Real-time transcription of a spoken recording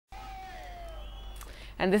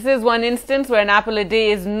And this is one instance where an apple a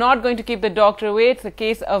day is not going to keep the doctor away. It's a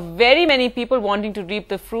case of very many people wanting to reap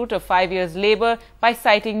the fruit of 5 years' labour by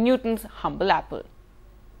citing Newton's humble apple.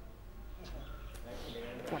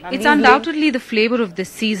 It's undoubtedly the flavour of this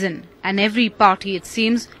season, and every party, it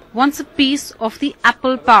seems, wants a piece of the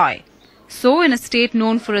apple pie. So, in a state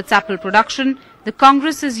known for its apple production, the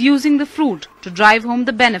Congress is using the fruit to drive home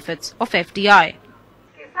the benefits of FDI.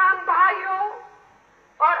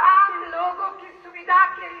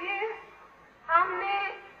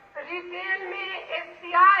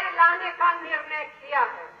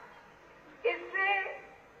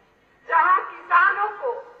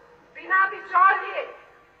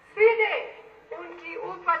 सीधे उनकी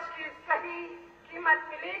उपज की सही कीमत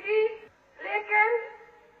मिलेगी, लेकिन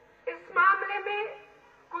इस मामले में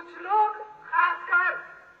कुछ लोग, खासकर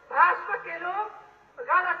भाजपा के लोग,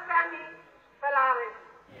 गलतफहमी फैला रहे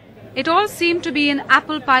हैं. It all seemed to be an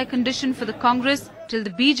apple pie condition for the Congress till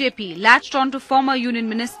the BJP latched on to former Union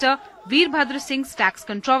Minister Veerbhadra Singh's tax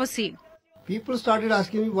controversy. People started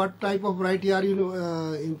asking me what type of variety are you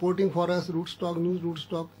importing for us, rootstock, new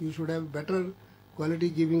rootstock. You should have better quality,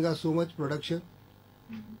 giving us so much production.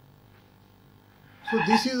 So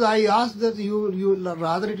this is, I asked that you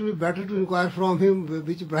rather it will be better to inquire from him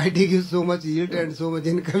which variety gives so much yield and so much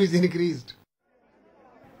income is increased.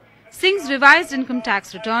 Singh's revised income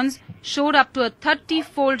tax returns showed up to a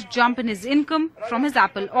 30-fold jump in his income from his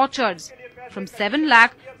apple orchards, from 7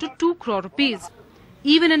 lakh to 2 crore rupees.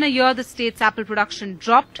 Even in a year the state's apple production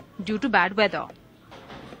dropped due to bad weather.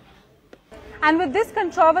 And with this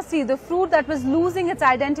controversy, the fruit that was losing its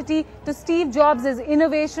identity to Steve Jobs'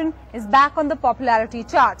 innovation is back on the popularity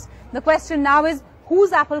charts. The question now is,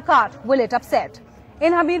 whose apple cart will it upset?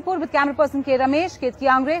 In Hamirpur with camera person K. Ramesh, Ketki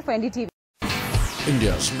Angre for NDTV.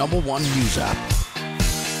 India's #1 news app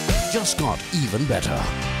just got even better.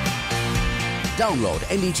 Download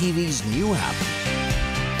NDTV's new app.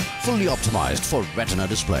 Fully optimized for retina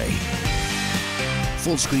display.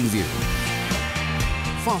 Full screen view.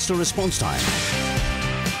 Faster response time.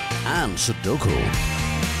 And Sudoku.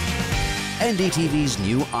 NDTV's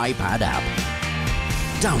new iPad app.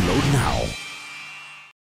 Download now.